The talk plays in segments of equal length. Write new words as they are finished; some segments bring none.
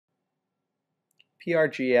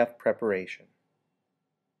PRGF preparation.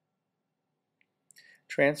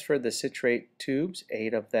 Transfer the citrate tubes,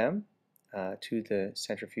 8 of them, to the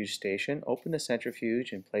centrifuge station. Open the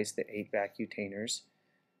centrifuge and place the 8 vacutainers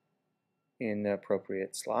in the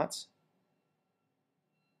appropriate slots.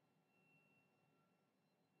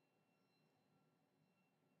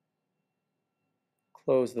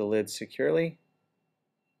 Close the lid securely,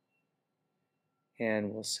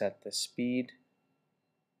 and we'll set the speed.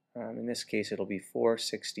 In this case it'll be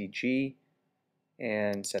 460 G,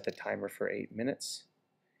 and set the timer for 8 minutes.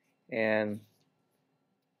 And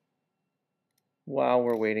while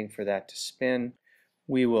we're waiting for that to spin,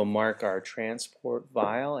 we will mark our transport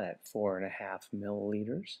vial at 4.5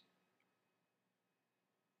 milliliters.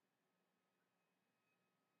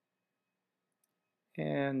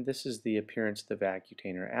 And this is the appearance of the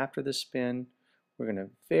vacutainer after the spin. We're going to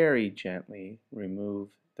very gently remove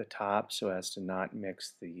the top so as to not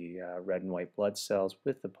mix the red and white blood cells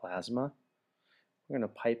with the plasma. We're going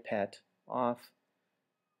to pipette off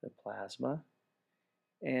the plasma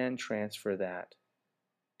and transfer that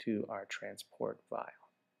to our transport vial.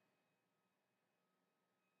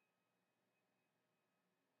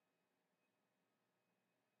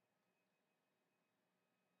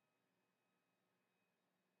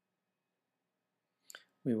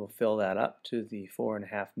 We will fill that up to the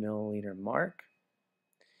 4.5 milliliter mark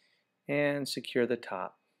and secure the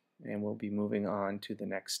top, and we'll be moving on to the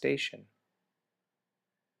next station.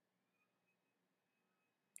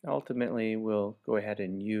 Ultimately, we'll go ahead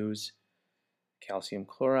and use calcium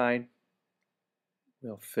chloride.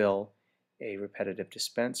 We'll fill a repetitive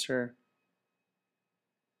dispenser,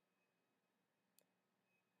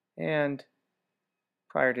 and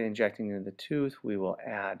prior to injecting into the tooth, we will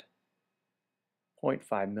add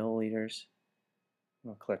 0.5 milliliters.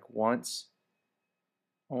 We'll click once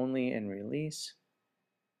only and release,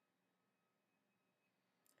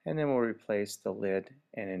 and then we'll replace the lid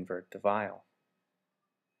and invert the vial.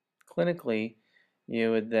 Clinically,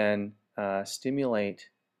 you would then stimulate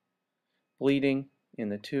bleeding in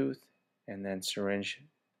the tooth and then syringe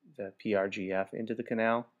the PRGF into the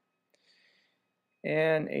canal.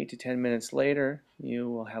 And 8 to 10 minutes later, you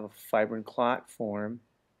will have a fibrin clot form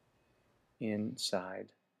inside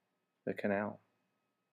the canal.